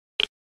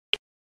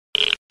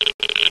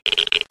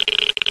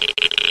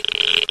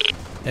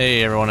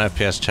Hey everyone,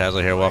 FPS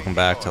Chazley here. Welcome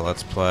back to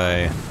Let's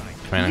Play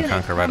Command &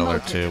 Conquer Red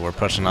Alert 2. We're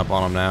pushing up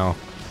on them now,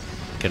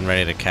 getting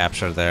ready to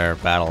capture their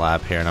battle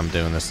lab here, and I'm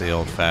doing this the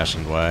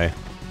old-fashioned way.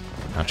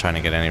 Not trying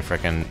to get any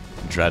frickin'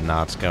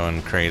 dreadnoughts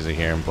going crazy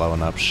here and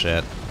blowing up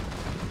shit.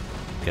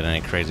 Get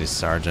any crazy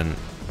sergeant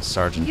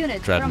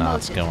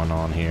dreadnoughts going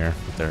on here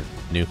with their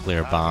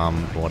nuclear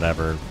bomb,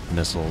 whatever,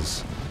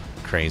 missiles,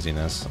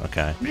 craziness.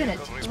 Okay,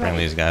 let's bring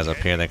these guys up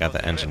here. They got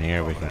the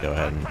engineer. We can go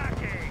ahead and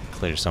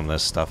clear some of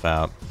this stuff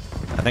out.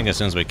 I think as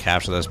soon as we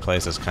capture this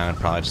place, it's kind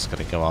of probably just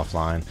going to go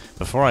offline.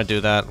 Before I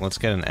do that, let's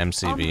get an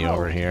MCV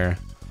over here.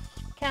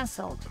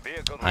 Cancelled.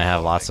 I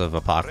have lots of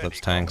apocalypse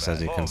tanks,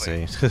 as you can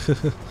see.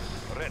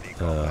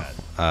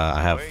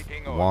 I have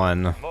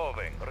one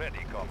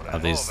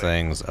of these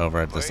things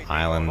over at this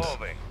island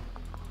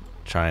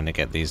trying to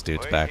get these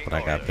dudes back, but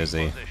I got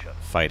busy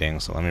fighting,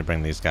 so let me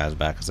bring these guys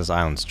back, because this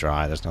island's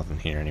dry. There's nothing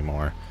here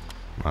anymore.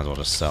 Might as well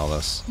just sell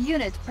this.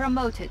 Unit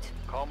promoted.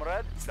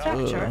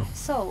 Structure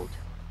sold.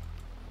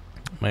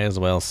 May as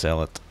well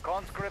sell it.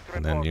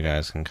 And then you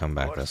guys can come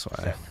back this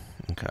way.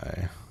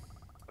 Okay.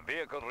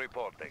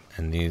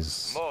 And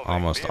these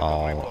almost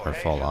all are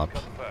full up.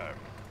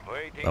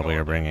 But we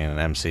are bringing an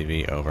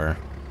MCV over.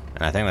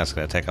 And I think that's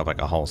going to take up like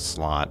a whole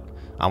slot.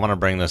 I want to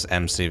bring this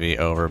MCV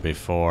over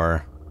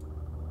before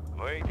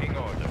I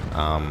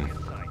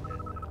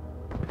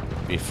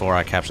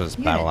capture this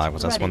battle lab,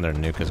 because that's when their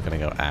nuke is going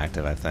to go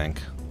active, I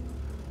think.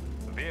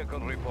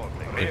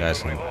 You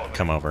guys can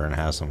come over and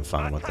have some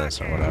fun with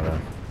this or whatever.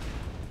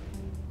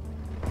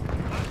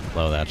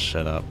 Blow that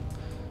shit up.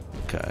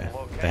 Okay.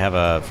 They have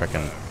a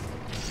frickin'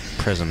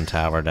 prison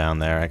tower down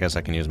there. I guess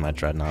I can use my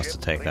dreadnoughts to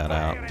take that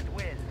out.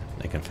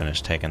 They can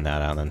finish taking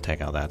that out and then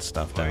take all that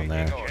stuff down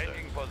there.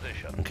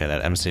 Okay,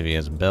 that MCV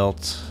is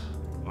built.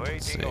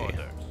 Let's see.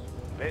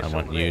 I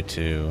want you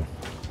to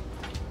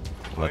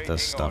let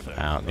this stuff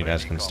out. You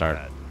guys can start,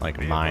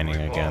 like, mining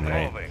again,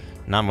 right?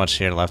 Not much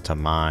here left to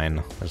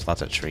mine. There's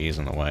lots of trees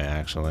in the way,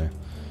 actually.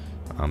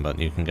 But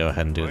you can go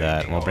ahead and do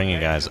that. And we'll bring you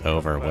guys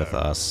over with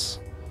us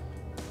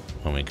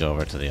when we go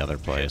over to the other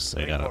place, so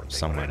you got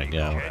somewhere to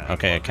go.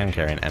 Okay, I can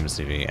carry an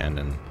MCV and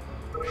an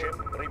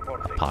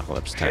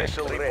apocalypse tank.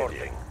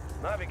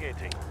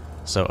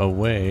 So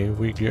away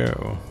we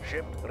go.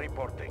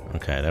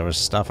 Okay, there was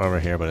stuff over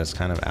here, but it's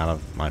kind of out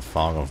of my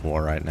fog of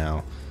war right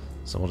now,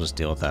 so we'll just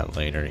deal with that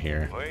later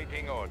here.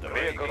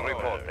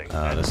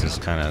 This is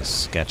kind of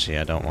sketchy.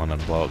 I don't want to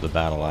blow up the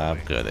battle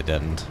lab. Good, they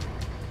didn't.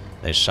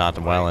 They shot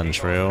well and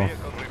true,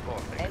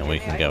 and we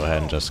can go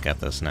ahead and just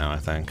get this now, I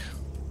think.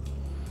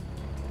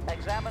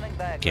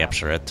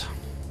 Capture it.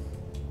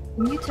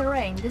 New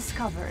terrain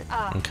discovered.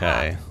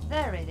 Okay.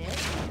 There it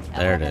is.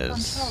 There it Another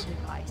is. control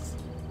device.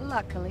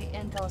 Luckily,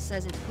 Intel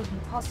says it couldn't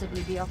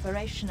possibly be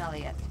operational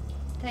yet.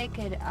 Take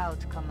it out,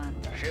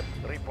 Commander.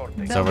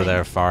 It's over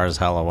there far as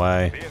hell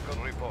away.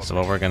 So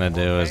what we're gonna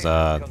do is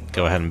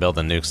go ahead and build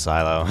a nuke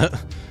silo.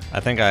 I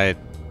think I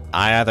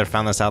either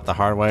found this out the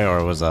hard way, or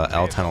it was a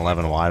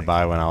L1011 wide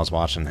buy when I was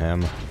watching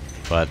him.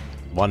 But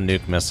one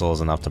nuke missile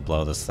is enough to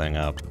blow this thing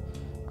up.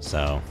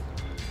 So,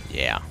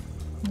 yeah.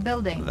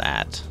 Building.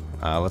 That.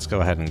 Let's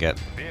go ahead and get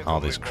all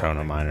these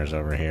chrono miners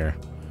over here.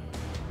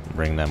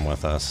 Bring them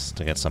with us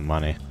to get some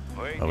money.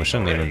 But we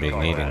shouldn't even be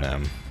needing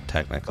them,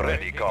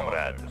 technically.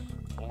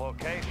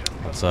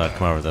 Let's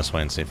come over this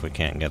way and see if we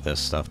can't get this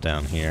stuff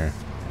down here.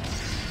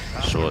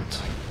 Shoot.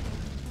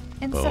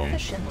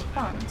 Insufficient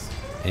funds.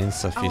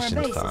 Insufficient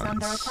Our base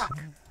funds. is under attack.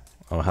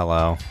 Oh,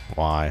 hello.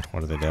 Why?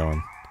 What are they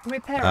doing?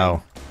 Repairing.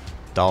 Oh,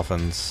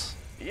 dolphins.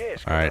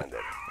 Alright,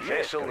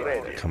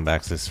 come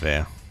back this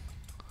way.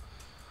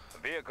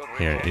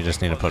 Here, you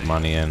just need to put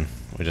money in.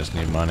 We just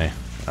need money.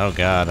 Oh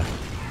god.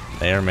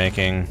 They are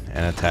making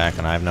an attack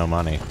and I have no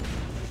money.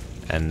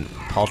 And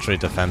paltry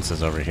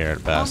defenses over here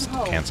at best.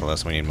 Cancel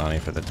this, we need money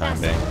for the time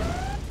being.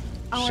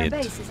 Our Shit.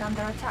 base is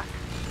under attack.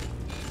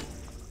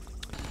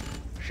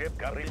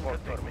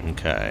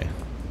 Okay.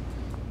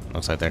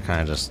 Looks like they're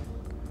kind of just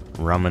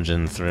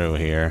rummaging through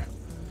here.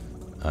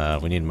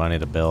 We need money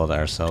to build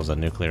ourselves a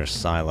nuclear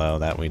silo.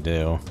 That we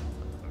do.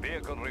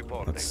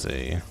 Let's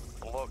see.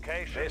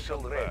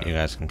 You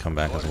guys can come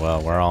back as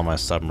well. Where are all my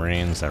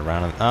submarines? They're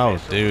running. Oh,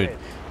 dude. You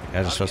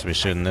guys are supposed to be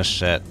shooting this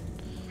shit.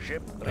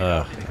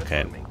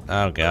 Okay.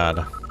 Oh,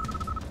 God.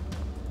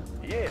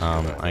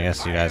 I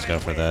guess you guys go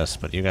for this,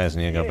 but you guys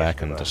need to go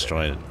back and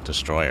destroy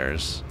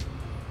destroyers.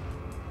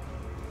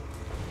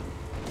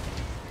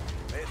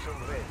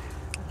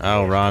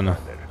 Oh, run.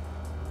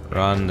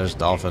 Run, there's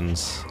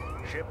dolphins.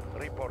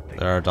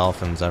 There are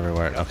dolphins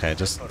everywhere. Okay,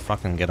 just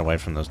fucking get away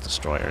from those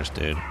destroyers,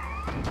 dude.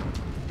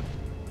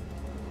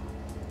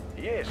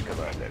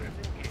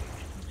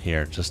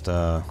 Here, just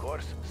come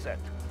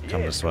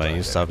this way.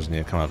 You subs need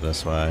to come up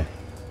this way.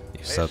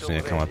 You subs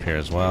need to come up here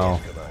as well.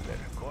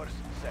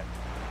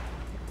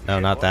 No,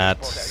 not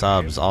that.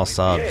 Subs, all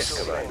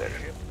subs.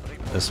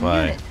 This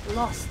way.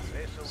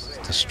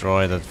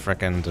 Destroy the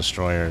frickin'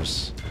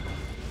 destroyers.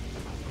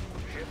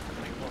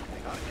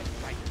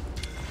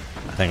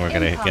 I think we're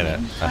gonna get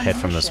a hit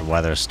from this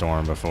weather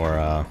storm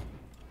before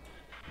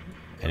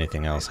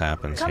anything else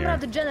happens here.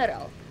 Comrade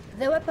General,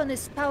 the weapon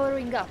is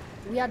powering up.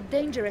 We are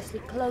dangerously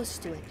close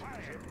to it.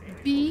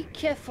 Be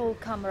careful,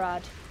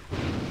 comrade.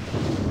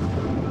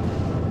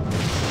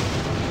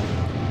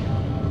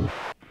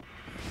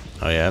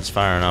 Oh yeah, it's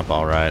firing up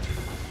all right,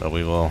 but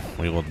we will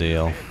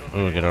deal.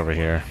 Ooh, get over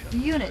here.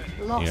 Unit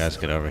lost. You guys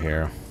get over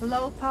here.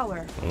 Low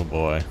power. Oh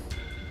boy.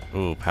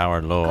 Ooh,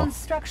 power low.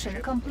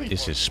 Construction complete.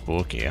 This is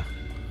spooky.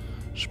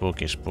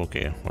 Spooky,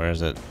 spooky. Where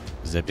is it?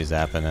 Zippy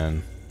zapping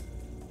in.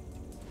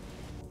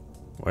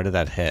 Where did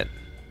that hit?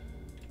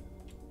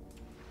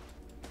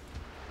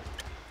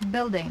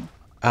 Building.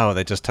 Oh,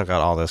 they just took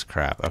out all this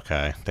crap.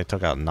 Okay, they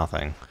took out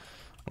nothing.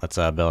 Let's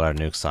build our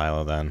nuke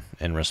silo then.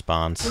 In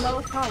response,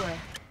 Low power.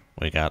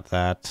 we got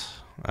that.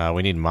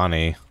 We need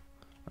money.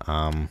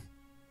 I'm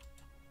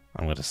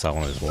going to sell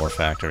one of these war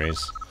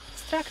factories.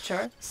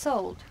 Structure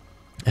sold.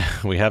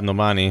 We have no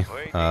money.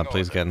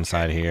 Please get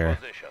inside here.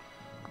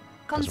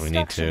 Because we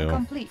need Construction to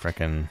complete.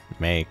 frickin'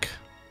 make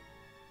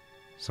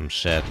some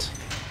shit.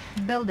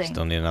 Building.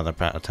 Still need another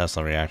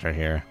Tesla reactor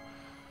here.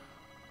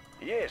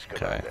 Yes, Okay,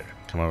 Commander.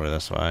 come over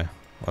this way.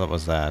 What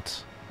was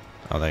that?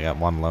 Oh, they got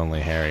one lonely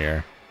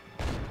Harrier.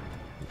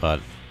 But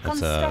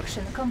it's a...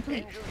 Construction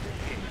complete.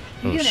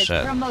 Oh Unit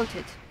shit.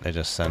 promoted. They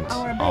just sent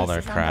Our all base their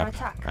is under crap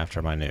attack.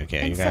 after my nuke.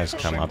 Yeah, you guys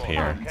come up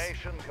here.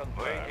 Location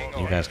confirmed.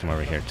 You guys come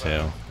over here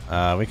too.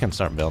 We can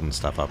start building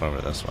stuff up over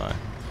this way.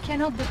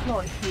 Cannot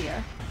deploy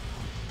here.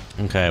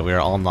 Okay, we are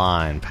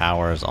online.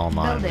 Power is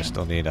online. We Building.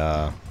 still need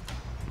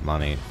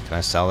money. Can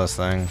I sell this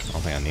thing? I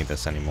don't think I need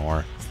this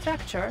anymore.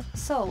 Structure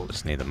sold.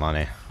 Just need the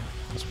money.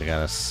 'Cause we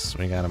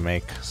gotta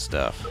make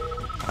stuff.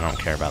 I don't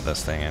care about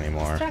this thing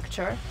anymore.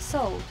 Structure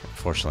sold.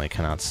 Unfortunately,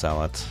 cannot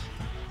sell it.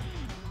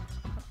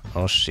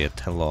 Oh shit!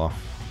 Hello.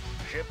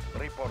 Ship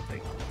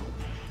reporting.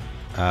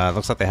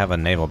 Looks like they have a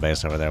naval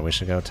base over there. We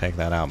should go take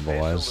that out,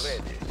 boys.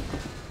 Vessel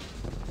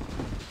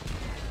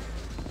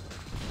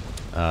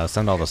ready.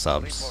 Send all the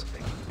subs.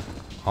 Reporting.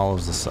 All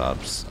of the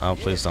subs. Oh,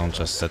 please don't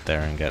just sit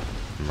there and get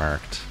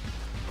murked.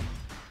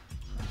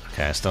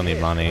 Okay, I still need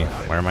money.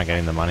 Where am I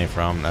getting the money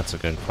from? That's a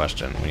good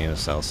question. We need to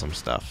sell some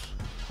stuff.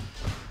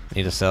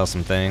 Need to sell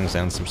some things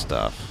and some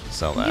stuff.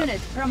 Sell that. Unit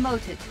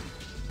promoted.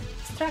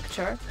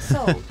 Structure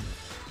sold.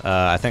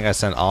 I think I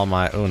sent all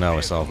my... Oh no,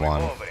 we still have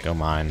one. Go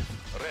mine.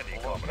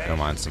 Ready, Commander. Go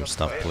mine some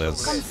stuff,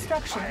 please.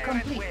 Construction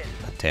complete.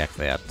 Attack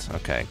that.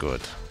 Okay,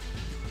 good.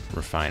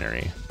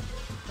 Refinery.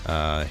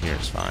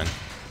 Here's fine.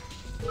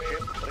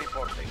 Ship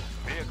reporting.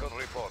 Vehicle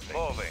reporting.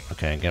 Moving.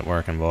 Okay, get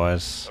working,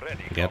 boys.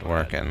 Get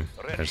working.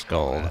 There's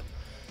gold.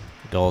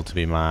 Gold to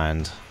be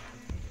mined.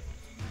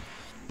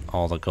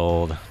 All the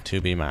gold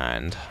to be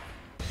mined.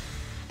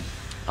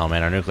 Oh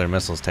man, our nuclear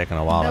missile's taking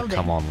a while to Building.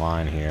 come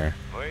online here.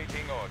 Waiting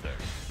order.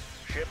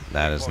 Ship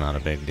That is not a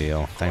reporting. big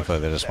deal. Thankfully,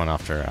 they just went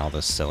after all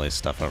this silly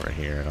stuff over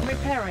here. I don't really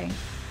Repairing.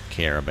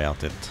 care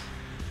about it.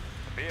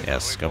 Vehicle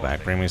Yes, go back.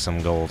 reporting. Bring me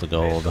some gold.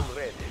 Vessel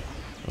ready.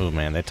 Ooh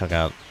man, they took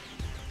out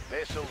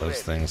Vessel those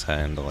ready. things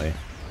handily.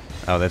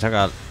 Oh, they took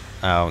out...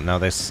 Oh, no,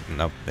 they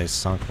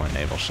sunk my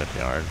naval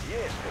shipyard.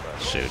 Yes,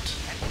 Commander. Shoot.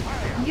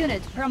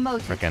 Unit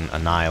promoted. Frickin'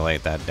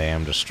 annihilate that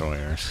damn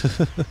destroyer.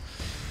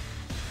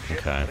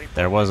 Okay.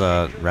 There was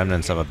a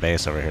remnants of a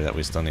base over here that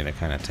we still need to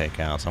kind of take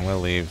out. So I'm going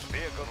to leave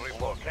Vehicle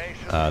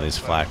relocation. these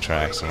flak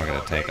tracks, and we're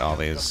going to take all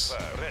these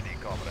Ready,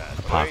 Comrade.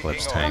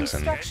 apocalypse Waiting order. tanks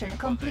and Construction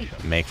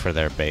complete. make for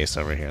their base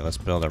over here. Let's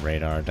build a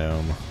radar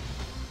dome.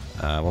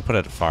 We'll put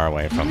it far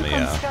away from New the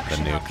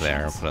construction nuke there.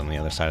 We'll options. put it on the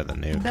other side of the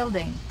nuke.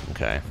 Building.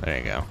 Okay, there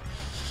you go.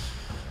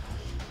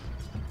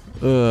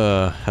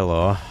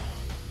 Hello.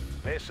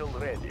 Vessel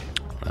ready.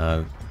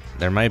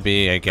 There might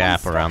be a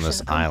gap around this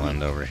Construction complete.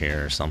 island over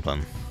here or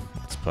something.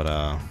 Let's put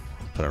a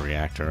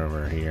reactor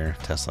over here.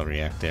 Tesla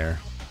reactor.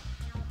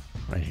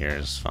 Right here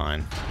is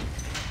fine.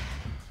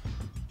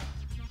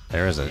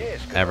 There is a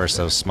ever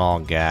so small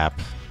gap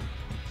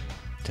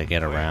to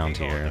get around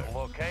here.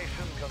 Location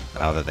confirmed.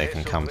 Oh, that they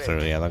can come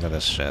through. Yeah, look at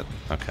this shit.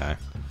 Okay.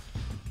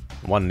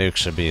 One nuke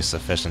should be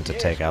sufficient to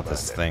take out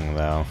this thing,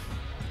 though.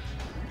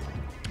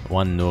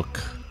 One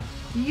nuke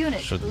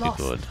Unit should lost.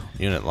 be good.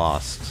 Unit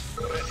lost.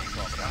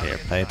 Here,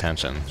 pay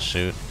attention.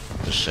 Shoot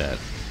the shit.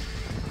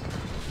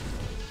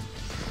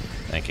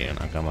 Thank you.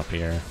 Now come up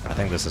here. I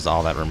think this is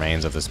all that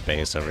remains of this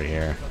base over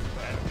here.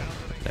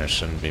 There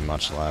shouldn't be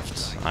much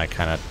left. I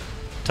kind of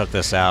took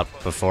this out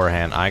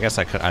beforehand. I guess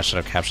I should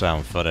have captured that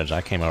on footage.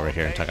 I came over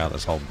here and took out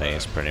this whole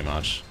base pretty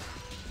much.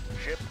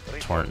 Ship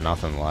Torrent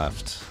nothing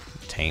left.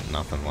 Taint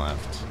nothing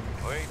left.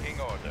 waiting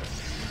order.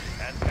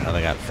 Oh,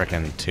 they got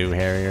frickin' 2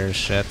 Harriers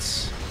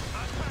shits.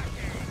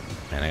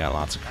 Man, they got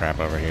lots of crap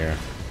over here.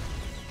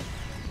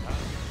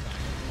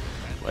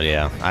 But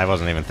yeah, I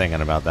wasn't even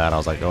thinking about that. I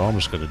was like, oh, I'm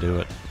just gonna do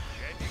it.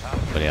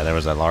 But yeah, there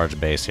was a large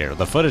base here.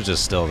 The footage is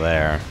still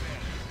there.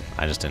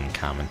 I just didn't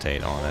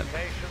commentate on it.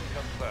 Location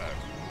confirmed.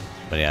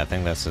 But yeah, I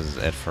think this is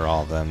it for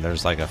all of them.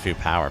 There's like a few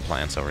power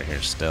plants over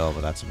here still,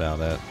 but that's about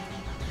it.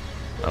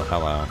 Oh,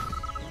 hello.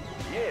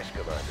 Yes,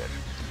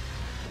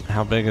 Commander.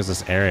 How big is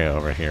this area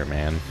over here,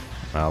 man?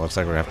 Well, looks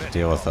like we're gonna have to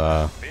deal with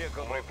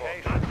Vehicle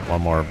reporting.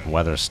 one more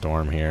weather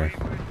storm here.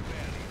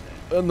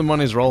 And the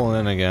money's rolling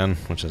in again,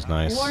 which is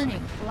nice.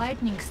 Warning,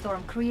 lightning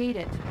storm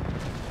created.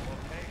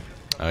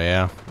 Oh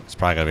yeah? It's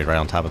probably gonna be right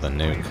on top of the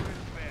nuke.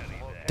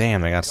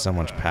 Damn, they got so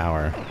much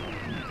power.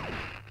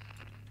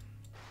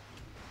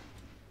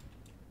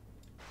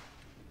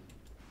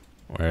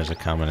 Where is it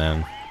coming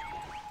in?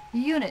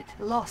 Unit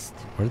lost.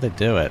 Where did they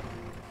do it?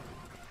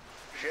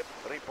 Ship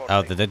reporting.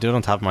 Oh, did they do it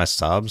on top of my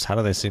subs? How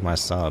do they see my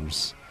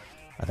subs?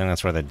 I think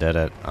that's where they did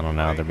it. I don't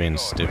know, they're being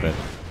stupid.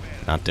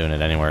 Not doing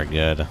it anywhere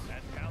good.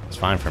 It's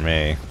fine for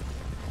me.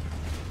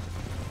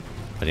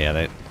 But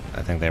yeah,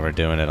 I think they were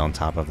doing it on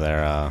top of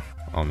their,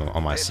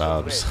 on my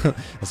subs.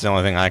 That's the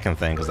only thing I can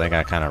think, because they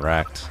got kind of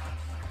wrecked.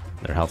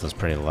 Their health is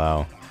pretty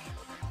low.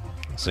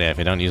 So yeah, if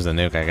you don't use the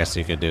nuke, I guess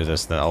you could do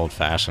this the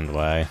old-fashioned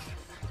way.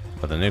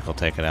 But the nuke will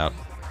take it out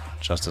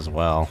just as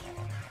well.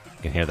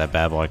 You can hear that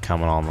bad boy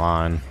coming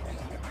online.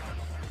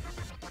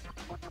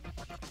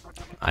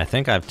 I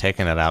think I've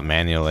taken it out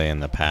manually in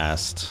the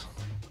past,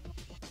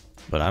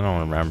 but I don't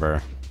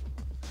remember.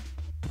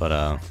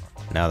 But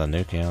now the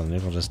nuke, yeah, the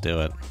nuke will just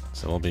do it.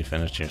 So we'll be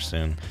finished here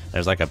soon.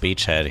 There's like a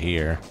beachhead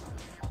here,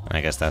 and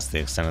I guess that's the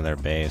extent of their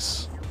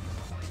base.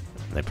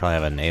 They probably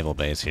have a naval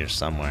base here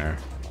somewhere.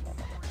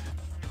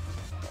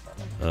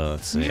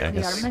 Let's see, I Nuclear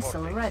guess...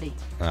 missile ready.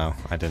 Oh,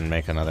 I didn't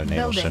make another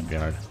naval Building.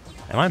 shipyard.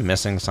 Am I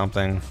missing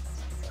something?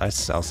 Did I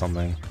sell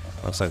something?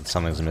 Looks like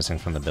something's missing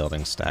from the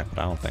building stack, but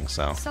I don't think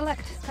so.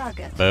 Select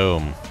target.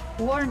 Boom.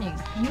 Warning,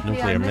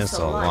 Nuclear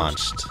missile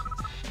launched.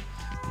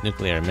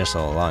 Nuclear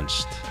missile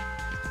launched.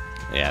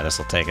 Yeah, this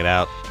will take it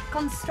out.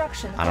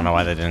 Construction. I don't know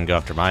why they didn't go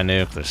after my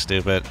nuke. They're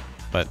stupid.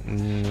 But...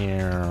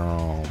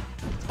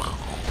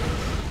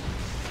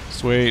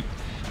 Sweet.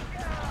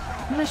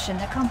 Mission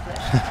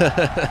accomplished.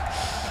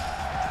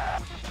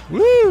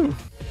 Woo!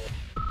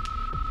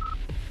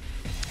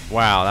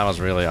 Wow, that was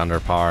really under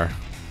par.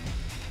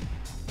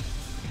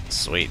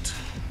 Sweet.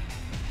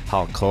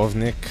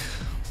 Polkovnik.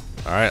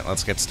 Alright,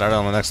 let's get started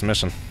on the next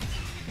mission.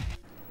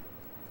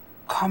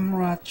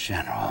 Comrade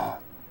General,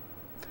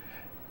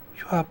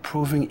 you are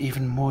proving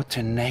even more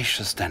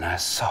tenacious than I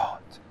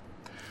thought.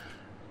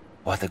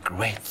 What a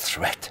great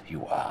threat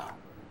you are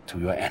to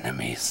your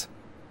enemies.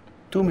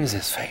 Do me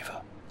this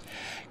favor.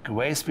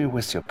 Grace me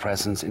with your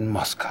presence in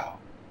Moscow,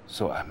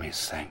 so I may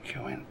thank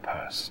you in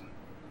person.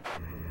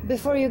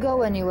 Before you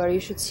go anywhere, you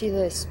should see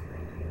this.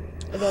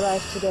 It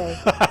arrived today.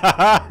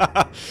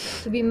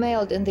 To be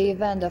mailed in the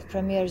event of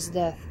Premier's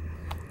death.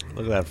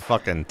 Look at that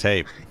fucking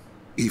tape.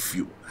 If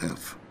you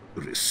have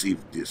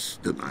received this,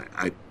 then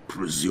I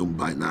presume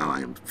by now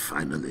I am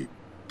finally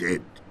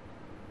dead.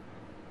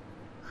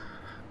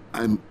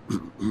 I'm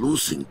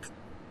losing.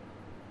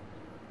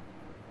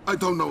 I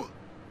don't know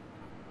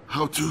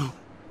how to...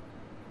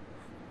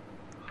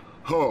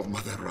 Oh,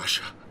 Mother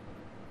Russia.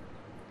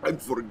 I'm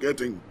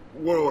forgetting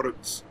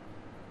words.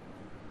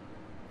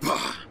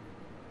 Bah.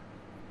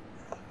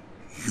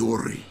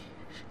 Yuri.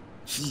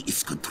 He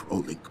is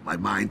controlling my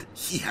mind.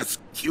 He has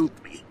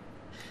killed me.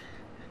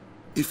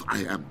 If I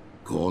am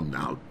gone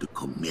now, the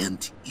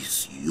command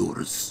is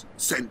yours.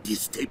 Send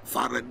this tape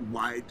far and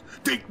wide.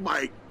 Take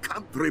my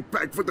country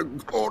back for the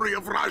glory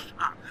of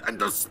Russia and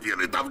the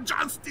spirit of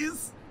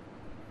justice.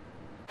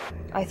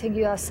 I think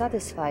you are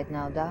satisfied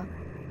now, Da.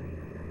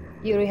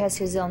 Yuri has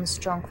his own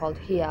stronghold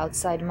here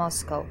outside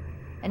Moscow,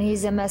 and he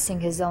is amassing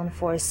his own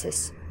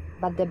forces.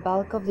 But the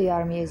bulk of the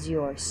army is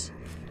yours.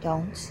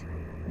 Don't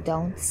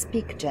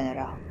speak,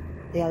 General.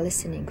 They are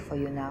listening for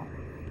you now.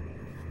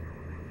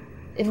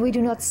 If we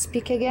do not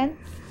speak again,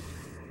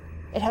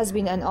 it has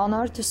been an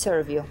honor to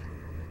serve you.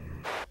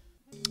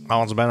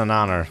 Oh, it's been an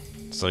honor.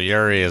 So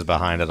Yuri is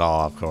behind it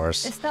all, of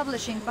course.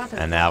 Establishing battle.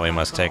 And now we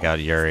must take out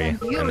Yuri.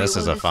 And this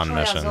is a fun will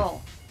destroy us mission.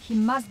 all. He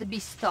must be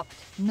stopped,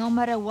 no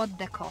matter what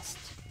the cost.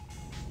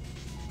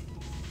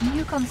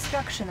 New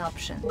construction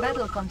option.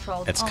 Battle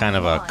control. It's kind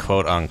of a online.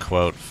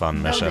 quote-unquote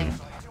fun mission. Building.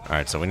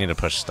 Alright, so we need to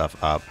push stuff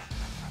up.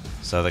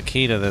 So the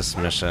key to this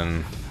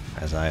mission,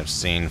 as I have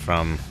seen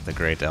from the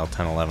great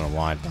L1011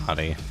 wide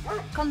body,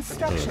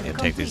 Construction you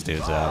take these complete.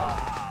 dudes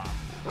out.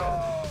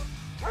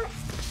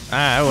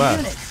 Ah, oh,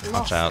 Unit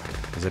watch lost. out.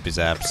 Zippy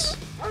zaps.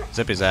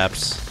 Zippy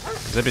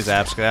zaps. Zippy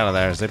zaps, get out of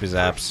there. Zippy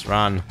zaps,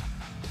 run.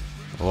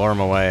 Lure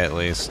them away at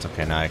least.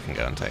 Okay, now I can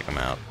go and take them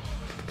out.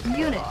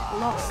 Unit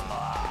lost.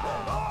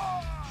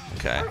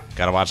 Okay,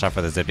 gotta watch out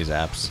for the zippy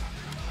zaps.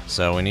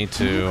 So we need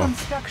New to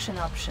construction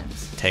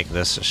options. take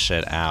this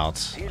shit out.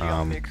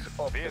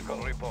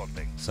 Vehicle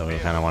reporting. So we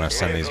kind of want to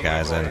send these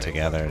guys in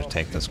together to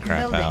take this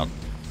crap Building. out.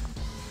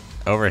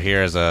 Over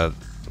here is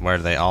where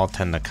they all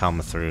tend to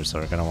come through, so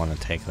we're going to want to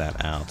take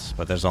that out.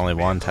 But there's only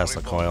one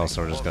Tesla coil,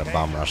 so we're just going to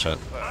bomb rush it.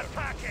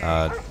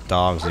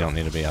 Dogs, you don't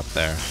need to be up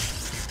there.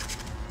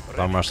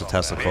 Bomb rush the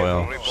Tesla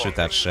coil. Shoot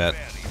that shit.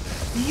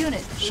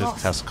 Unit Shoot the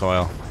lost. Tesla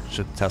coil.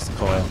 Shoot the Tesla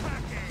coil.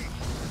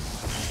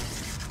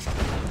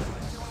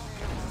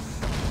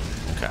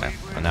 Okay,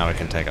 and now we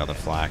can take out the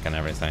flak and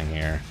everything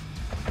here.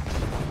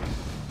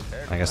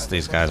 I guess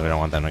these guys, we don't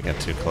want them to get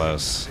too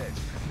close.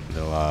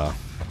 They'll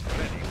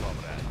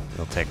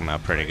take them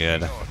out pretty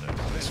good.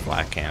 These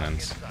flak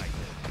cannons.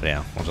 But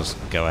yeah, we'll just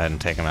go ahead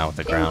and take them out with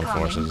the ground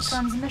Incoming forces.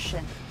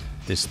 transmission.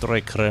 Destroy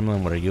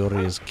Kremlin where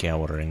Yuri is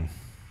cowering.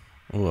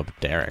 Ooh, a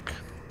Derek.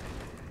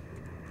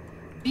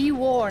 Be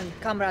warned,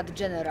 Comrade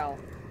General.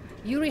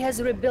 Yuri has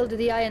rebuilt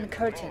the Iron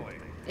Curtain.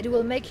 It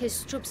will make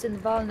his troops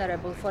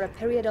invulnerable for a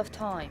period of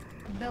time.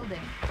 Building.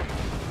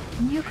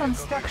 New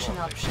construction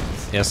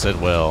options. Yes, it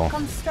will.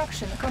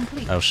 Construction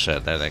complete. Oh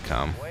shit, there they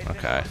come.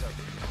 Okay.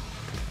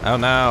 Oh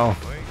no!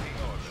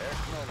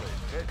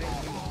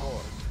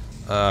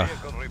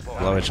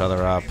 Blow each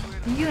other up.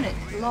 Unit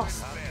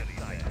lost.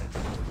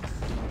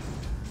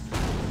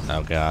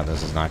 Oh god,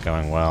 this is not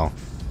going well.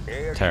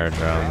 Terror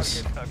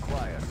drones.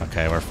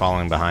 Okay, we're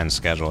falling behind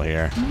schedule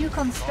here. New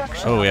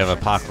construction. Oh, we have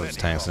options. apocalypse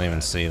tanks. I didn't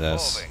even see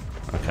this.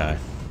 Okay.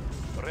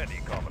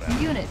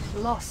 Unit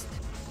lost.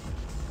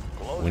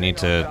 We need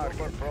to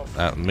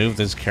move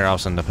these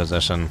Kirovs into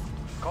position.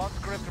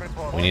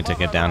 We need to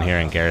get down here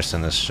and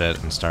garrison this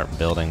shit and start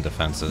building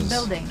defenses.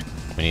 Building.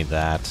 We need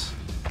that.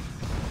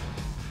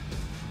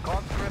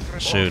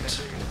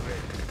 Shoot.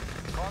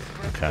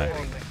 Okay.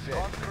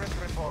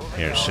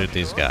 Here, shoot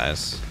these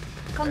guys.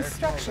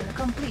 Construction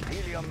complete.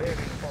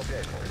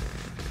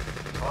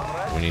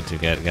 We need to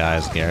get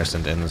guys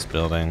garrisoned in this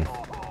building.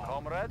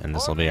 And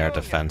this will be our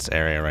defense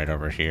area right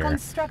over here.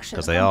 Construction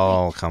Because they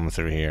all come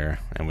through here,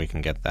 and we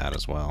can get that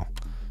as well.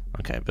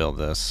 Okay, build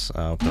this.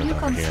 I'll put it New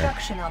over here.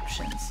 construction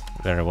options.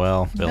 Very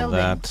well, build Building.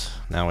 that.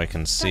 Now we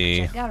can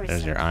see, Structure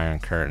there's your garrison. iron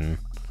curtain.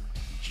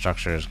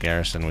 Structures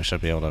garrison, we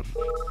should be able to...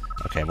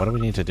 Okay, what do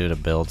we need to do to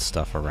build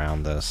stuff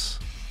around this?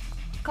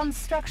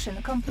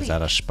 Construction complete. Is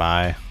that a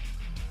spy?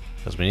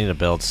 Because we need to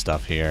build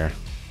stuff here.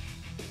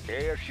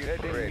 I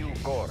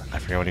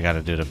forget what you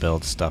gotta do to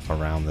build stuff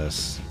around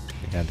this.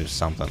 You gotta do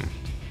something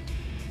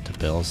to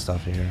build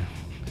stuff here.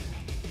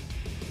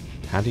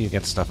 How do you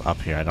get stuff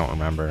up here? I don't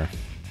remember.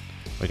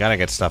 We gotta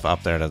get stuff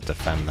up there to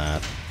defend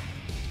that.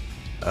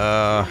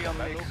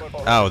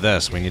 Oh,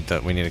 this. We need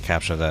to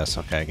capture this.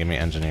 Okay, give me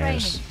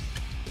engineers.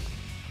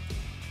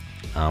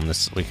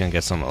 This we can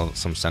get some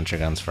sentry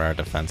guns for our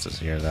defenses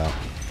here though.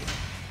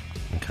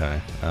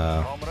 Okay.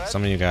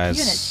 Some of you guys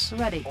Units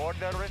ready.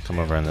 come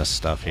over in this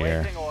stuff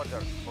here.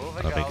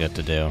 That'll be good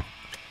to do.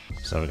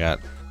 So we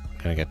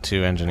gonna get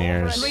 2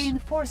 engineers.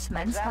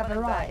 Reinforcements have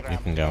arrived. You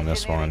can go in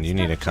this one. You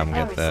need to come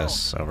get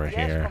this over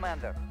here.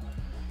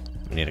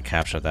 We need to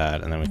capture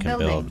that, and then we can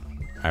build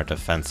our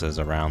defenses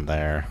around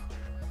there.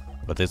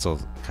 But this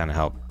will kind of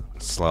help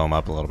slow them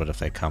up a little bit if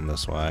they come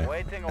this way.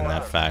 And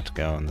that fact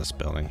go in this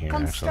building here,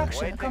 actually.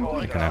 Construction We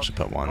complete. can actually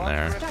put one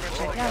there.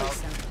 Structure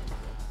garrison.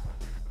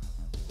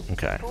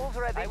 Okay.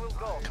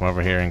 Come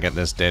over here and get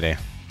this ditty.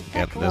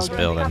 Get Tech this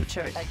building building.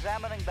 captured.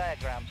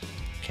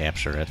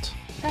 Capture it.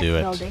 Tech Do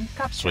it. building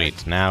captured.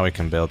 Sweet. Now we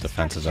can build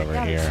defenses Structure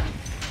over here.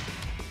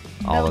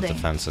 garrison. All the Building.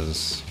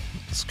 defenses.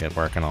 Let's get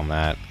working on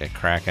that. Get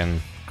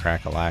cracking.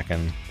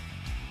 Crack-a-lacking.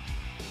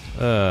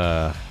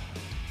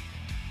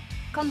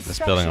 This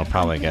building will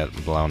probably get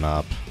blown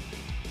up.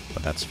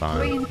 But that's fine.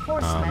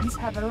 Reinforcements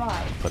have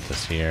arrived. Put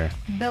this here.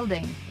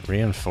 Building.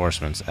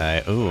 Reinforcements.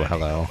 Ooh,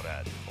 hello.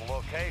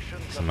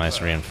 Some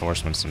nice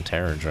reinforcements, some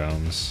terror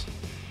drones.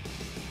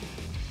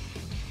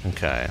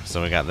 Okay,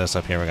 so we got this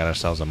up here. We got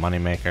ourselves a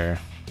moneymaker.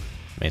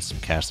 Made some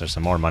cash. There's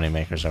some more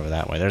moneymakers over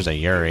that way. There's a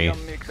Yuri.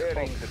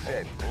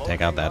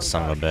 Take out that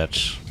son of a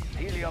bitch.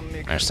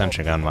 Our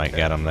sentry gun might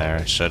get him there.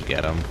 It should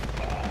get him.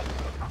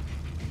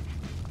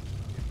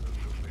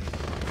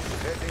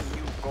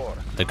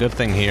 The good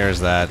thing here is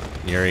that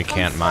Yuri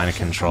can't mind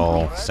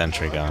control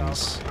sentry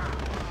guns.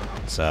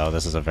 So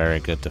this is a very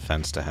good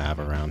defense to have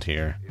around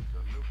here.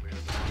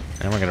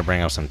 And we're going to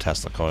bring up some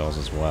Tesla coils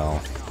as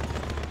well.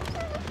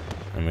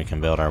 And we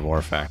can build our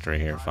war factory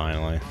here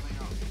finally.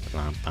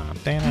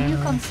 New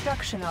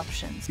construction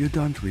options. You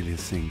don't really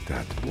think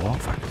that war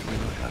factory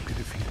will help you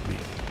defeat me,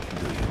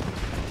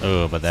 do you?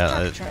 Ooh, but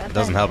that it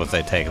doesn't help if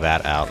they take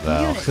that out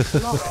though.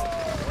 Unit lost.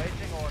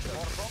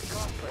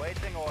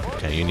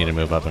 Okay, you need to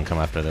move up and come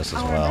after this as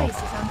Our well. base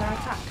is under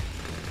attack.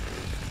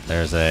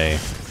 There's a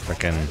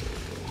frickin'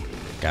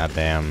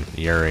 goddamn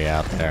Yuri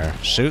out there.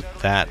 Shoot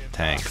that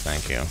tank,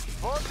 thank you.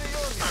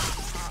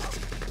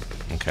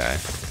 Okay.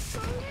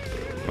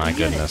 My Unit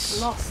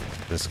goodness. lost.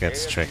 This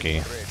gets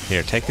tricky.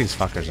 Here, take these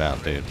fuckers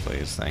out, dude,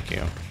 please. Thank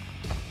you.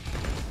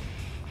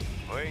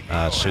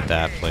 Shoot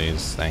that,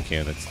 please. Thank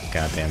you. That's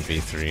goddamn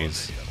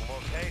V3s.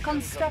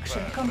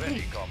 Construction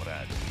complete.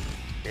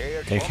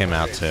 Take him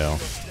out, too.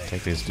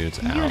 Take these dudes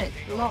out. Unit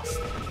lost.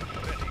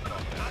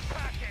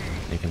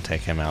 You can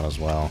take him out as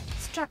well.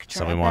 Structure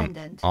So we want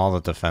abandoned. all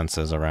the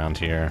defenses around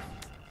here.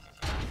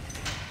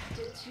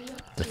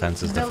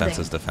 Defenses,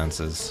 defenses,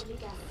 defenses.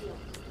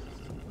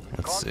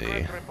 Let's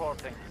see.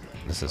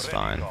 This is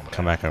fine.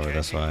 Come back over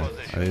this way.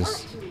 Are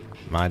these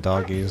my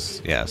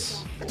doggies?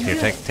 Yes. Here,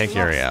 take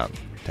Yuri out.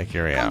 Take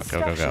Yuri out. Go,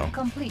 go, go. Construction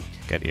complete.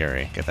 Get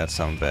Yuri. Get that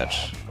son of a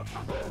bitch.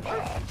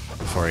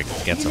 Before he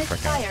gets a Unit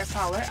frickin'...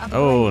 firepower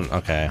Oh,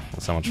 upgrade. okay.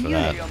 So much for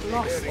that. Unit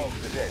lost.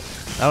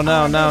 Oh,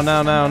 no, no,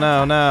 no, no,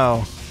 no,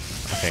 no.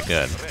 Okay,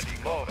 good.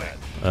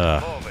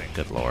 Ugh,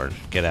 good lord.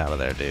 Get out of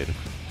there, dude.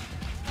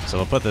 So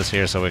we'll put this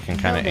here so we can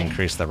kind of Building.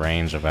 increase the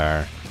range of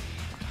our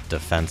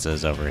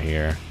defenses over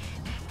here.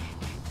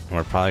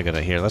 We're probably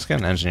gonna here. Let's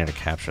get an engineer to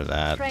capture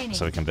that, Training.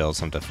 so we can build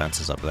some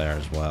defenses up there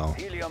as well.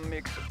 Helium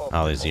mix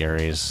Oh, these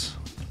Yuris,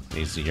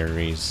 these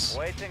Yuris.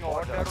 Waiting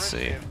order Let's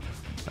see. received.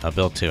 I'll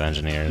build 2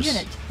 engineers.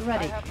 Unit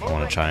ready. I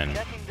want to try and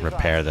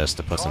repair this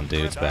to put some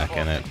dudes back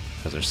in it,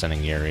 because they're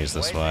sending Yuris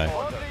this way.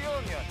 On the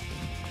Union.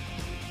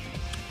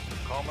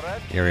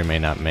 Comrade, Yuri may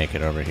not make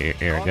it over here.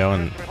 Here,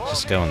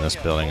 just go in this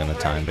building in the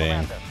time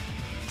being.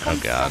 Oh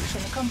god.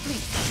 Construction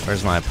complete.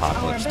 Where's my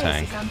apocalypse Our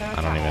base tank? is under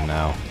I don't even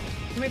know.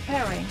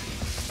 Repairing.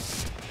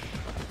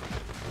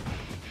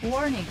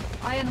 Warning.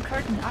 Iron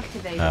curtain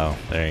activated. Oh,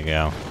 there you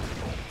go.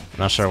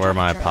 Not sure where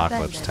my Structure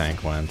apocalypse abandoned.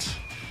 tank went.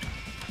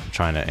 I'm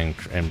trying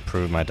to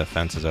improve my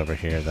defenses over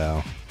here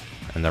though.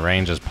 And the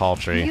range is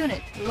paltry,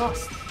 Unit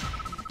lost.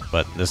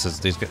 but these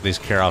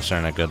Kirovs are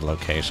in a good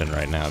location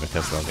right now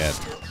because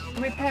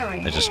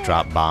Repairing. they just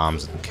drop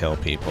bombs and kill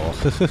people.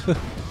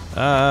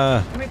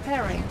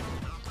 Repairing.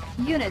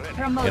 Unit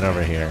promoted. Get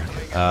over here.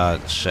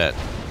 Shit.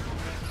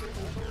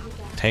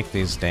 Take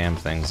these damn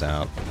things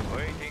out.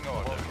 waiting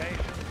order.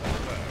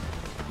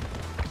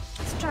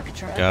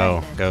 Structure Go,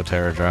 abandoned. go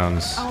terror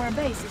drones. Our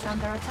base is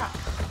under attack.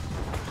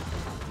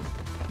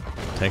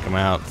 Take them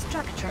out.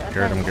 Structure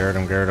Gird them, abandoned. gird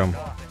them, gird them.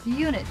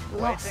 Unit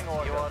lost. Waiting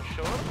order. You are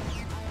sure?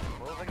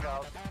 Moving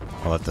out.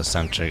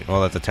 We'll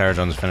let the terror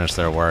drones finish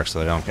their work so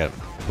they don't get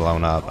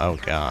blown up. Oh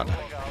god.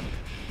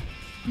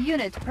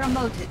 Unit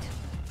promoted.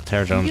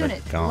 Terror drones are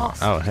Unit gone.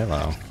 lost. Oh,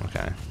 hello.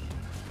 Okay.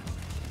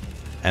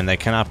 And they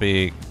cannot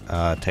be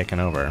taken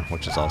over,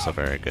 which is also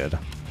very good.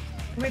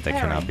 They Repairing.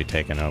 cannot be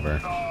taken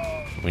over.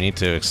 We need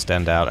to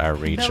extend out our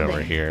reach over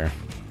Building. here.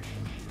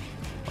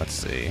 Let's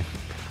see.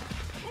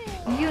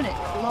 Unit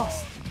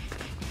lost.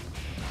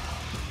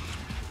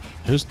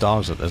 Whose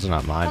dogs are those? Are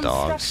not my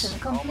dogs. Construction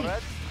complete.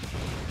 Comrade,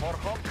 for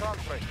home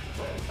country.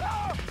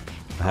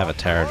 I have a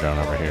terror drone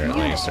over here at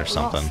Unit least or lost.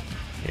 something.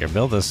 Here,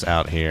 build this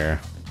out here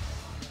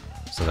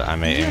so that I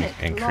may Unit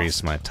increase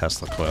lost. my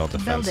Tesla coil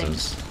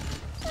defenses.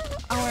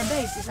 Our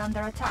base is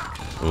under attack.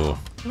 Ooh,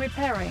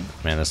 Repairing.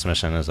 man, this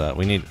mission is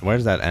we need.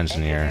 Where's that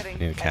engineer? We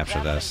need to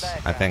capture this.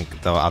 I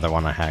think the other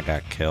one I had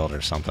got killed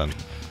or something.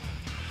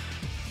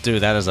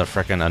 Dude, that is a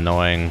freaking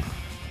annoying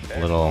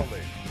little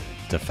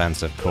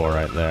defensive core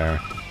right there.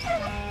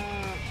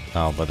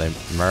 Oh, but they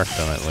murked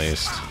them at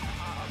least.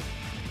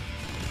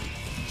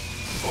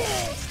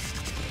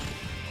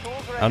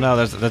 Oh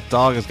no, the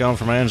dog is going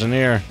for my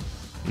engineer.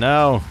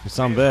 No, you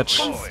son of a bitch.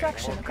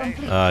 Construction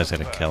complete. Oh, he's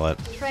gonna kill it.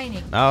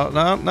 Training. No,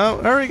 no, no,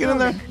 hurry, get in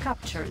there. Building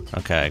captured.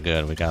 Okay,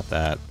 good, we got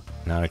that.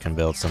 Now I can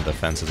build some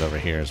defenses over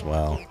here as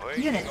well.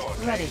 Unit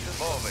ready.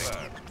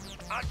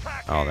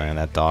 Oh man,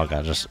 that dog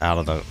got just out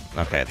of the...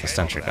 Okay, the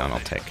sentry gun will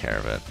take care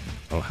of it.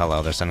 Oh,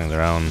 hello, they're sending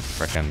their own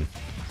frickin'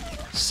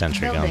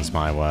 sentry Building. guns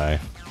my way.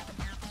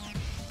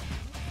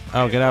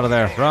 Oh, get out of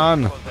there.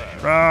 Run!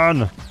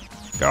 Run!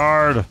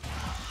 Guard!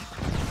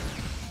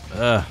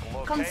 Ugh.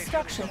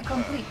 Construction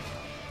complete.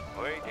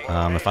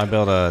 If I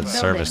build a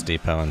service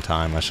depot in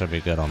time, I should be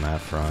good on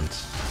that front.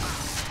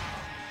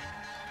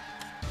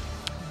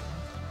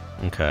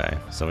 Okay,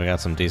 so we got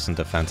some decent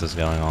defenses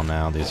going on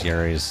now. These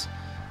Yuris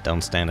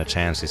don't stand a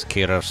chance. These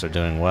Kirovs are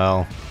doing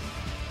well.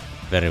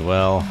 Very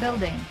well.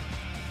 Building.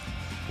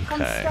 Okay.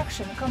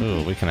 Construction complete.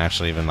 Ooh, we can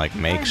actually even like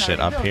make shit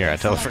up here. I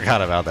totally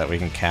forgot about that. We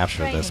can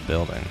capture this Training.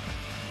 building.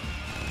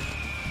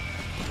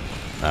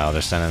 Oh,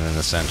 they're sending in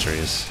the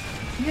sentries.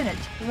 Unit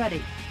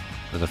ready.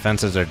 The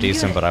defenses are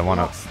decent, Unit but I want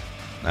lost. to...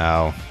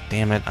 Oh,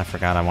 damn it. I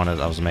forgot I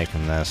was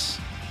making this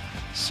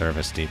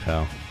service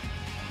depot.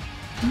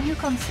 New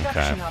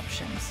construction Okay.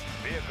 options.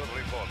 Vehicle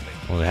reporting.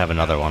 Well, we have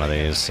another one of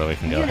these, so we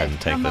can go ahead and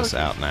take this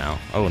out now.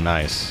 Oh,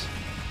 nice.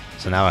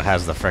 So now it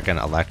has the frickin'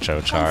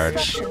 electro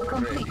charge. Construction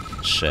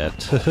complete. Shit.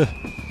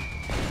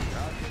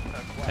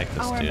 Take this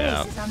Our dude base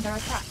out. is under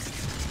attack.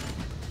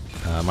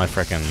 My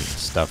frickin'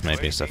 stuff may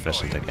be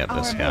sufficient to get Our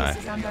this base guy.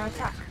 is under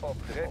attack.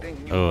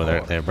 Upgrading new Oh,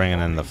 they're bringing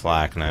in the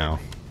flak now.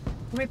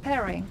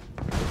 Repairing.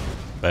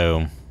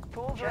 Boom.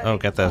 Oh,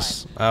 get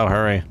this. Oh,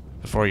 hurry.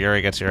 Before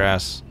Yuri gets your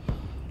ass.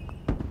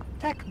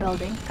 Tech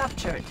building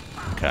captured.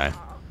 Okay.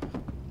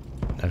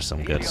 There's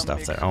some good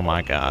stuff there. Oh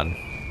my god.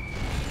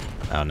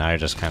 Oh, now you're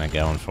just kind of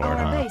going for it, Our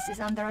huh? base is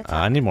under attack.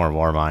 I need more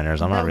war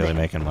miners. I'm not really Building.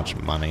 making much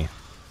money.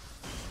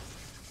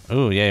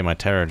 Ooh, yay, my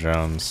terror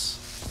drones.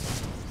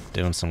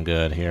 Doing some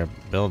good here.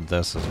 Build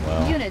this as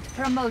well Unit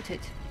promoted.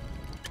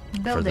 for the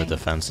Building.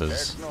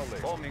 defenses.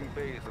 technology. Bombing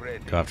base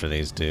ready. Go after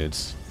these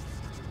dudes.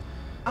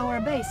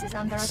 Our base is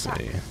under Let's attack.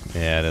 see.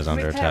 Yeah, it is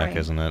under attack, Repairing.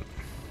 isn't it?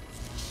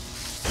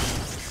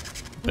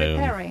 Boom.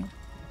 Repairing.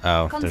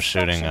 Oh, they're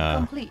shooting, Construction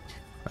complete.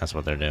 that's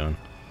what they're doing.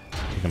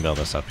 You can build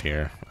this up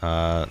here.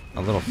 A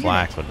little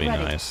flak would be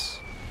ready. nice.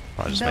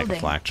 Probably just make a Building.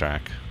 flak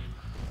track.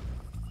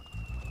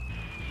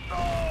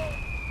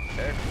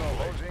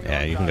 Acknowledging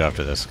Yeah, you can go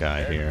after this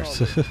guy here.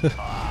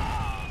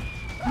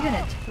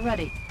 Unit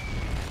ready.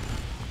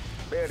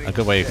 A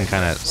good way you can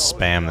kind of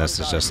spam this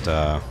is just,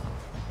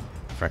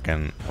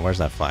 frickin'... Where's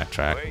that flak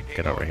track?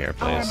 Get over here,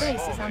 Our please.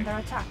 base is under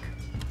attack.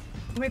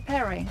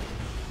 Repairing.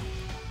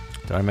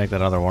 Do I make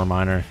that other war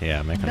miner?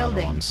 Yeah, make another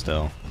Building. one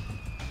still.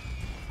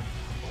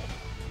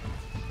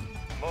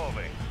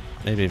 Moving.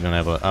 Maybe even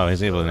able. Oh,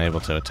 he's even able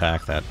to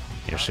attack that.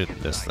 Here, shoot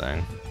this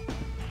thing.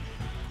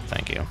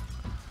 Thank you.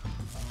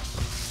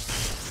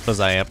 Was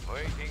I up?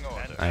 Waiting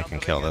order. I can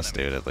kill this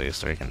dude at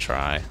least, or he can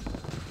try.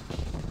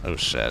 Oh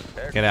shit!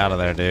 Get out of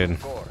there, dude.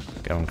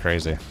 Going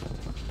crazy.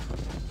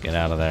 Get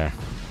out of there.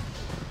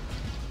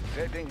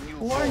 Setting new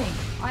Warning.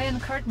 Iron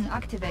curtain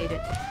activated.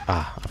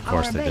 Ah, of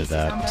course Our they did base is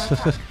under that.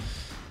 attack.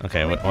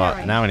 Okay, well,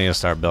 Repairing. now we need to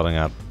start building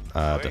up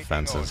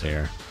defenses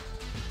here.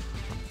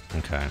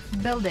 Okay,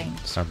 Building.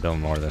 start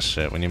building more of this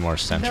shit. We need more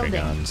sentry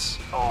Building. guns.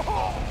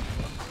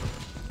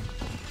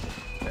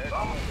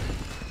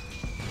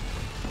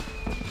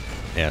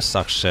 Yeah,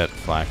 suck shit,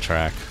 flak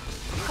track.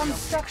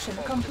 Construction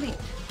complete.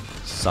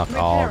 Suck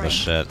all of the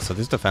Repairing. shit. So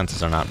these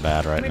defenses are not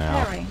bad right now.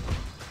 Repairing.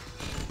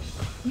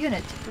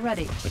 Unit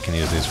ready. We can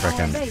use these Our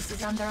frickin' base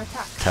is under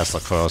attack. Tesla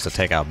coils to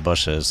take out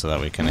bushes so that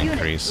we can Unit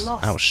increase.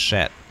 lost. Oh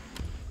shit!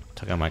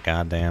 Took out my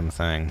goddamn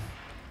thing.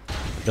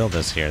 Build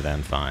this here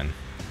then, fine.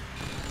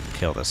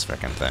 Kill this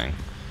frickin' thing.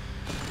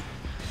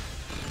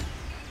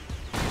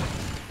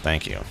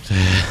 Thank you.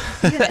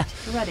 Unit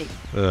ready.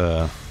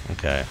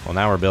 Okay, well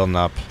now we're building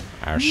up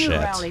our New shit.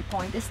 rally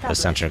point The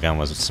established. sentry gun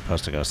was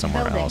supposed to go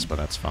somewhere Building. else, but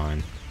that's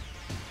fine.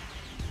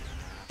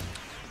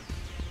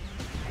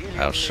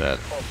 Oh shit.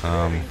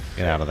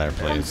 Get out of there,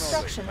 please.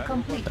 Construction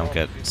complete. Don't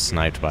get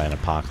sniped by an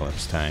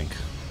apocalypse tank.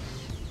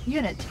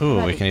 Unit Ooh,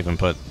 ready. we can even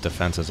put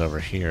defenses over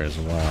here as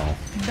well.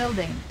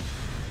 Building.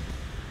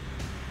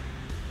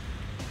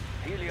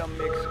 helium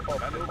mix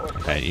up.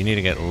 Okay, you need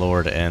to get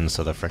lured in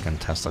so the frickin'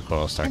 Tesla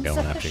coils start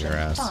going after your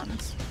Insufficient ass.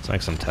 funds. Let's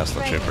make some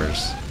Tesla Training.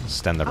 troopers.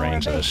 Extend the Our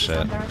range of this base is shit.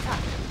 under attack.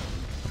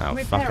 Oh, fucking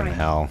Repairing.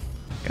 hell.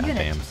 Goddamn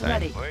Unit thing.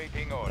 ready.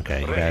 Waiting order.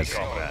 Okay, you Ready, guys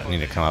comrade. need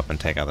to come up and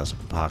take out this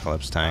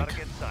apocalypse tank.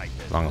 Target sighted.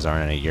 As long as there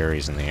aren't any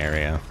Yuris in the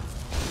area.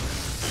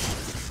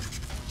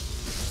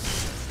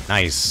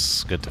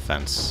 Nice. Good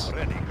defense.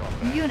 Ready,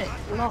 comrade. Unit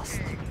lost.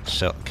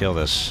 Kill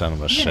this son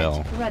of a shill.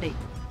 Unit ready.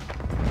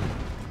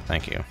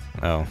 Thank you.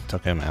 Oh,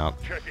 took him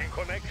out. Checking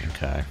connection.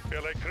 Okay.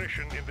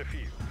 Electrician in the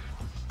field.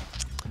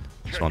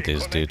 Just want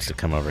these dudes to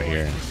come over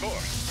here and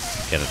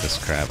North. get at this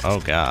crap. Oh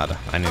god.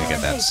 I need to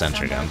get that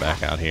sentry gun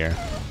back out here.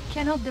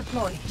 Cannot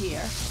deploy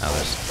here. Oh,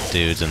 there's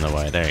dudes in the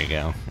way. There you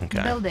go.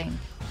 Okay. Building.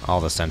 All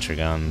the sentry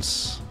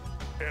guns.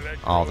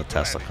 All the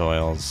Tesla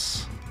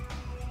coils.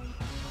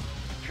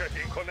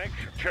 Checking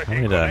connection. How Checking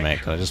many did I connection. make?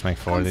 Did I just make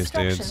 4 of these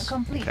Construction dudes?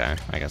 complete. Okay,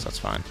 I guess that's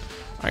fine.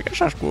 I guess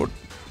that's good.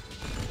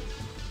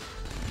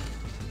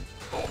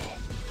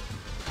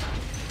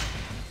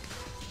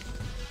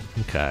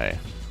 Okay.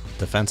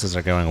 Defenses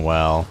are going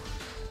well.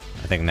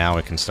 I think now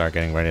we can start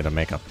getting ready to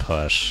make a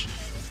push.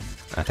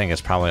 I think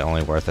it's probably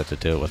only worth it to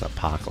do it with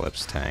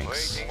apocalypse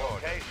tanks. Waiting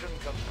location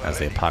confirmed. As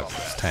the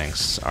apocalypse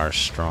tanks are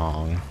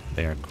strong.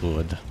 They are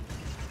good.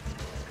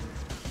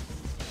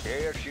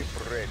 Airship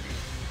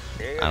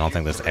ready. I don't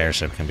think this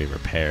airship can be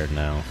repaired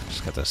now.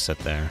 Just got to sit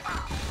there.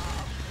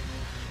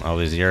 All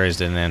these Yuris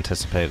didn't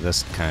anticipate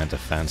this kind of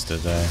defense, did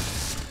they?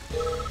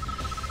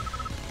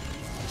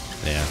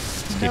 Yeah,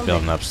 let's keep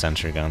building up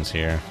sentry guns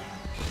here.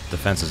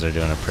 Defenses are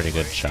doing a pretty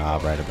good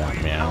job right about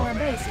Our now.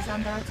 base is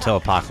under attack. Until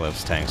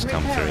apocalypse tanks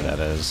come through, Repairing. that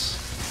is.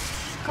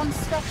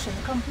 Construction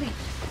complete.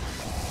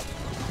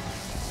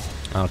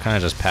 Oh, it kind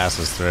of just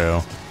passes through,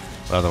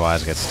 but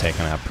otherwise gets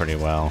taken out pretty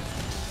well.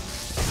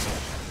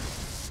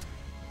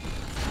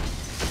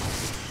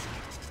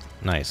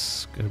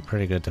 Nice. Good,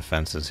 pretty good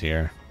defenses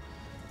here.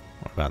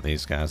 What about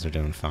these guys? They're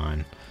doing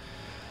fine.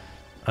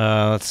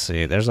 Let's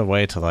see. There's a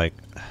way to like...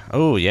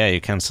 Oh, yeah, you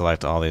can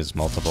select all these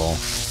multiple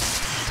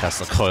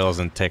Tesla coils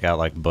and take out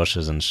like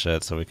bushes and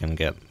shit so we can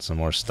get some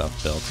more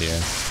stuff built here.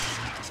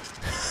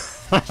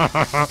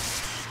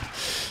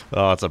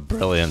 Oh, it's a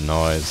brilliant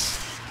noise.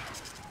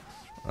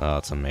 Oh,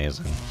 it's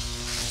amazing.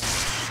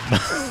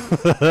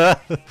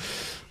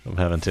 I'm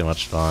having too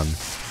much fun.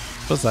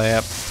 What's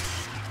that?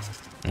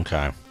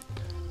 Okay.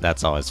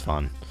 That's always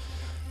fun.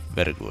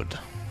 Very good.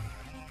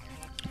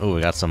 Ooh,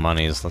 we got some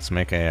monies. Let's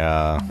make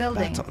a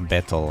Building.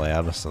 battle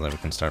lab so that we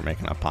can start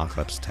making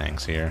apocalypse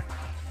tanks here.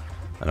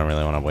 I don't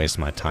really want to waste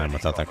my time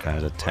with other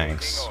kinds of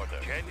tanks.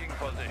 Changing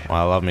position. Well,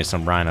 I love me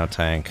some Rhino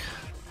tank.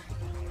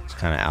 It's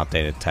kind of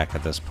outdated tech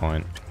at this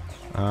point.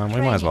 We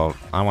might as well.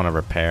 I want to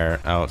repair.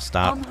 Oh,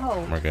 stop. On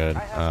hold. We're good.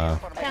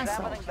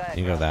 Cancel.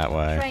 You go that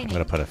way. I'm Training.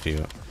 gonna put a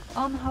few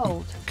On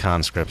hold.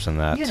 conscripts in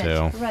that Unit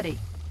too. ready.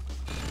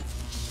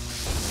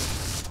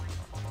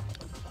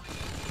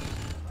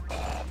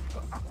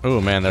 Ooh,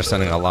 man, they're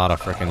sending a lot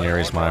of frickin'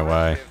 Yuris my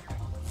way.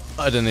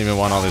 I didn't even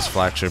want all these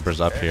flak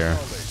troopers up here.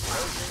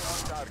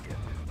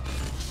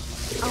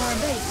 Our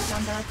base is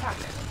under attack.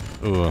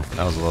 Ooh,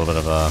 that was a little bit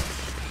of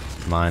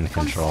a mind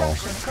control.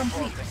 Construction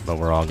complete. But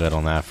we're all good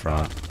on that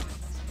front.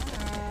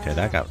 Okay,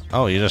 that got...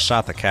 Oh, you just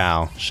shot the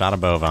cow. Shot a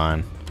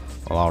bovine.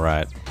 Well,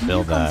 alright.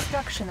 Build New that.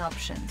 construction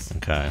options.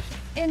 Okay.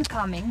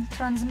 Incoming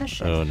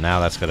transmission. Ooh, now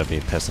that's gonna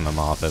be pissing them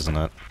off, isn't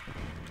it?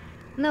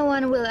 No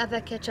one will ever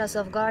catch us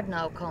off guard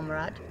now,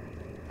 comrade.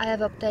 I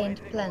have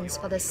obtained plans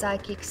for the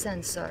psychic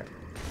sensor.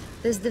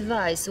 This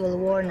device will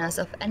warn us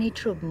of any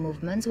troop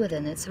movements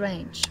within its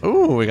range.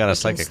 Ooh, we got a We can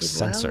psychic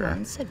sleep well sensor.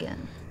 once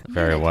again.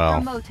 Very Unit well.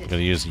 promoted.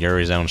 Gonna use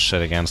Yuri's own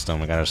shit against him.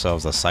 We got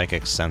ourselves a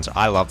psychic sensor.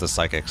 I love the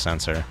psychic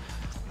sensor.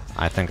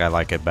 I think I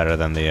like it better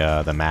than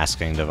the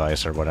masking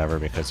device or whatever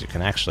because you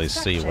can actually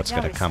see Structure what's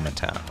gonna come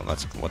garrison. at town.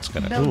 What's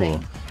gonna Building.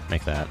 ooh,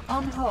 make that.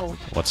 On hold.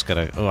 What's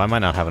gonna oh, I might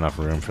not have enough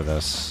room for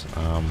this.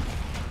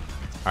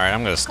 Alright,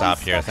 I'm gonna stop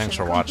here. Thanks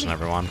for watching,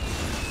 everyone.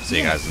 See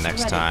you guys Yes, next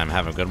ready. time.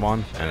 Have a good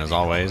one, and as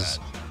always,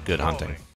 good hunting.